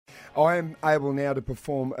I am able now to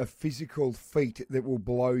perform a physical feat that will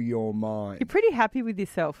blow your mind. You're pretty happy with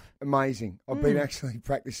yourself. Amazing. I've been actually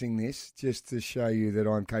practicing this just to show you that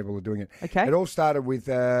I'm capable of doing it. Okay. It all started with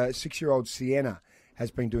 6-year-old Sienna has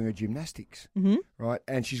been doing her gymnastics, right?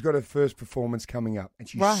 And she's got her first performance coming up, and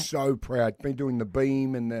she's so proud. Been doing the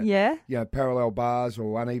beam and the parallel bars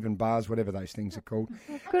or uneven bars, whatever those things are called.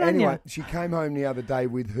 Good Anyway, on you. she came home the other day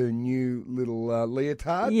with her new little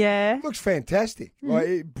leotard. Yeah. Looks fantastic.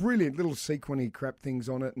 Like, brilliant little sequiny crap things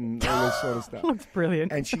on it and all this sort of stuff. Looks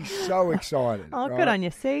brilliant. And she's so excited. Oh, right? good on you,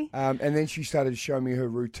 see? And then she started to show me her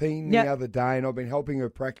routine the other day, and I've been helping her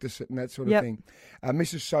practice it and that sort of thing.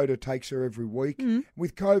 Mrs. Soda takes her every week.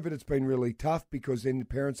 With COVID, it's been really tough because then the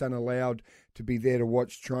parents aren't allowed to be there to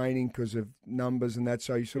watch training because of numbers and that.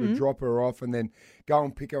 So you sort of drop her off and then go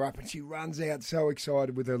and pick her up, and she runs out so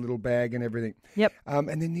excited with her little bag and everything. Yep.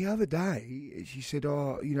 And then the other day, she said,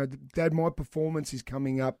 Dad, my performance is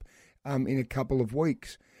coming up in a couple of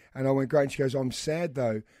weeks. And I went, great. And she goes, I'm sad,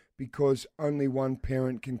 though, because only one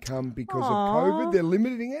parent can come because of COVID. They're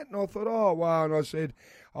limiting it. And I thought, oh, wow. And I said,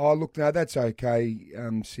 oh, look, no, that's okay,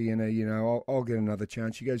 Sienna, I'll get another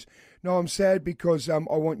chance. She goes, no, I'm sad because I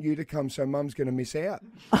want you to come, so Mum's going to miss out.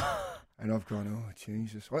 And I've gone, oh,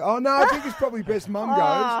 Jesus. Oh, no, I think it's probably best Mum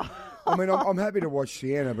goes. I mean, I'm happy to watch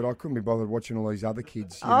Sienna, but I couldn't be bothered watching all these other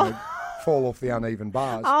kids, fall off the uneven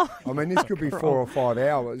bars. I mean, this could be 4 or 5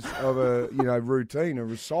 hours of a, routine, a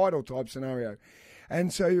recital type scenario.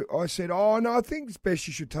 And so I said, oh, no, I think it's best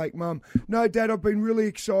you should take Mum. No, Dad, I've been really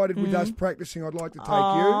excited with us practicing. I'd like to take you.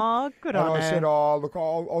 Oh, good on her. And I her. said, oh, look,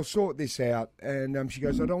 I'll sort this out. And she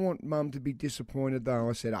goes, I don't want Mum to be disappointed, though.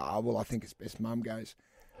 I said, well, I think it's best Mum goes.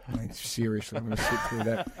 I mean, seriously, I'm going to sit through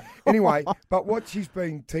that. Anyway, but what she's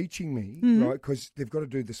been teaching me, right, because they've got to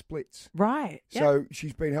do the splits. Right. So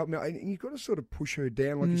she's been helping me. And you've got to sort of push her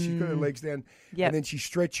down. Like she's got her legs down. And then she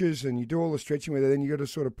stretches and you do all the stretching with her. Then you've got to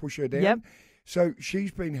sort of push her down. Yep. So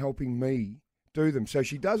she's been helping me do them. So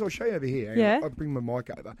she does, I'll show you over here. I'll bring my mic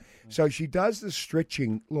over. So she does the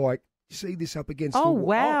stretching like, see this up against the wall.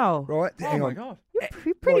 Wow. Right? Oh, my God.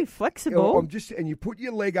 You're pretty flexible. And you put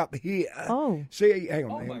your leg up here. Oh. See, hang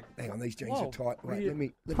on, these jeans are tight. Wait, let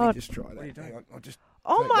me just try that. Hang on, I'll just...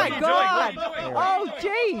 Oh, my God. What are you doing? Oh,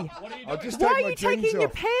 gee. I'll just Why take are my you jeans taking your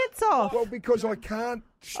off. pants off? Well, because I can't...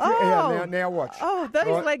 Oh. Now watch. Oh, those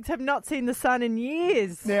Right? legs have not seen the sun in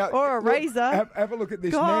years. Now, or a look, razor. Have a look at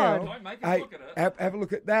this God. now. Don't make us look at it. Have a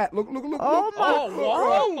look at that. Look. Oh, my.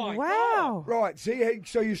 Oh, my wow. Right, see,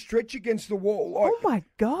 so you stretch against the wall like, Oh, my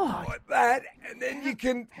God. like that, and then you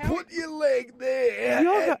can put your leg there.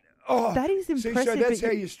 You're and- that is See, impressive. so that's but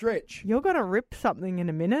how you stretch. You're going to rip something in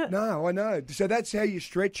a minute. No, I know. So that's how you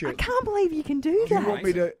stretch I it. can't believe you can do Do that.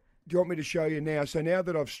 you want me to show you now? So now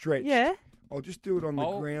that I've stretched, Yeah. I'll just do it on the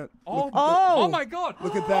ground. Oh, Look, oh, my God.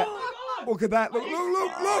 look at that. Look at that. Look.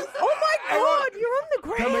 Oh, my Hang on. God. You're on the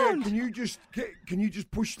Come here. ground. Can you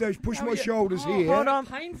just push my yeah. shoulders Oh, here? Hold on.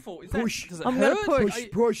 Painful. Is Push. That, does it I'm gonna hurt? push.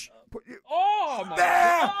 Push. Oh, my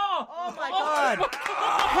There. God. Oh, my God.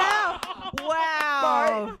 How?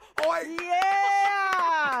 Wow.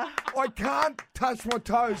 Yeah. I can't touch my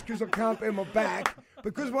toes because I can't bend my back.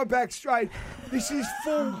 Because my back's straight, this is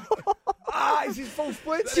full. Is this full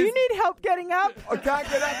splits? Do you need help getting up? I can't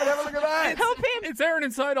get up and have a look at that. Help him. It's Aaron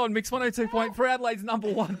and Soda on Mix 102.3, Adelaide's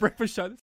 #1 breakfast show.